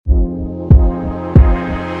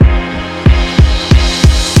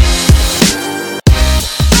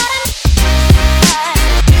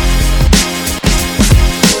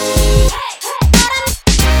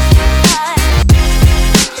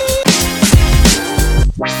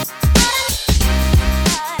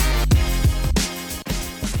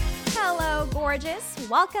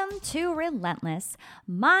Welcome to Relentless.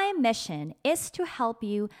 My mission is to help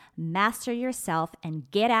you master yourself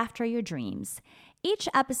and get after your dreams. Each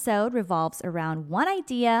episode revolves around one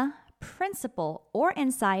idea, principle, or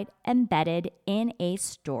insight embedded in a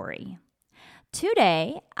story.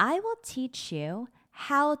 Today, I will teach you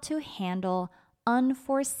how to handle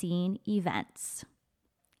unforeseen events.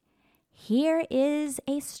 Here is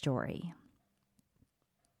a story.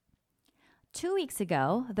 2 weeks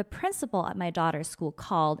ago, the principal at my daughter's school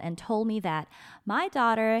called and told me that my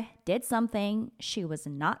daughter did something she was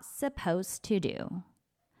not supposed to do.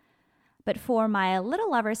 But for my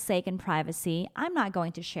little lover's sake and privacy, I'm not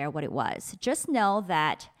going to share what it was. Just know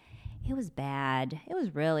that it was bad. It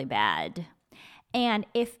was really bad. And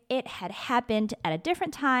if it had happened at a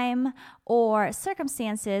different time or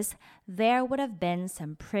circumstances, there would have been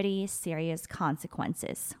some pretty serious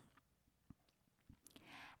consequences.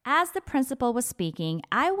 As the principal was speaking,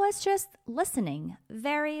 I was just listening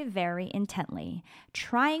very, very intently,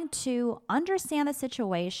 trying to understand the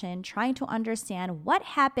situation, trying to understand what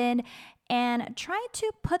happened, and trying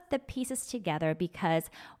to put the pieces together because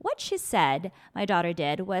what she said, my daughter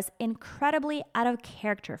did, was incredibly out of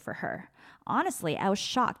character for her. Honestly, I was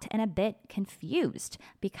shocked and a bit confused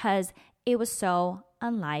because it was so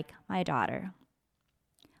unlike my daughter.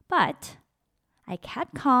 But I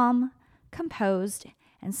kept calm, composed,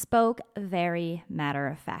 and spoke very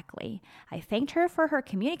matter-of-factly. I thanked her for her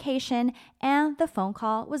communication, and the phone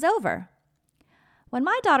call was over. When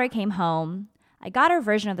my daughter came home, I got her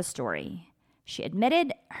version of the story. She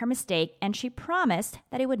admitted her mistake, and she promised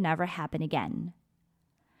that it would never happen again.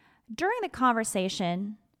 During the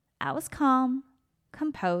conversation, I was calm,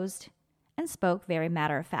 composed, and spoke very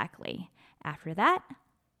matter-of-factly. After that,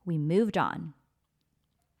 we moved on.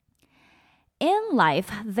 In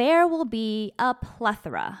life, there will be a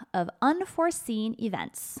plethora of unforeseen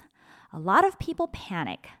events. A lot of people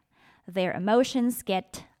panic. Their emotions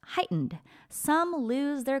get heightened. Some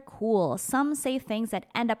lose their cool. Some say things that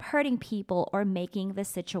end up hurting people or making the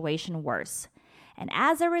situation worse. And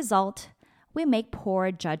as a result, we make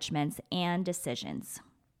poor judgments and decisions.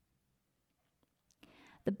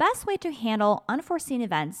 The best way to handle unforeseen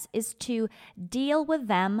events is to deal with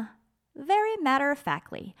them very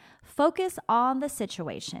matter-of-factly. Focus on the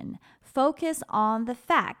situation, focus on the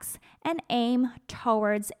facts, and aim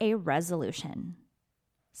towards a resolution.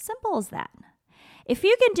 Simple as that. If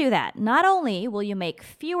you can do that, not only will you make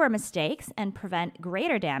fewer mistakes and prevent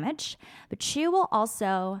greater damage, but you will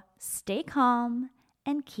also stay calm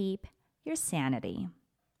and keep your sanity.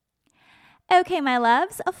 Okay, my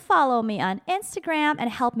loves, follow me on Instagram and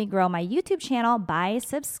help me grow my YouTube channel by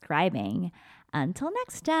subscribing. Until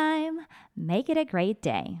next time, make it a great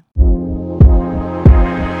day.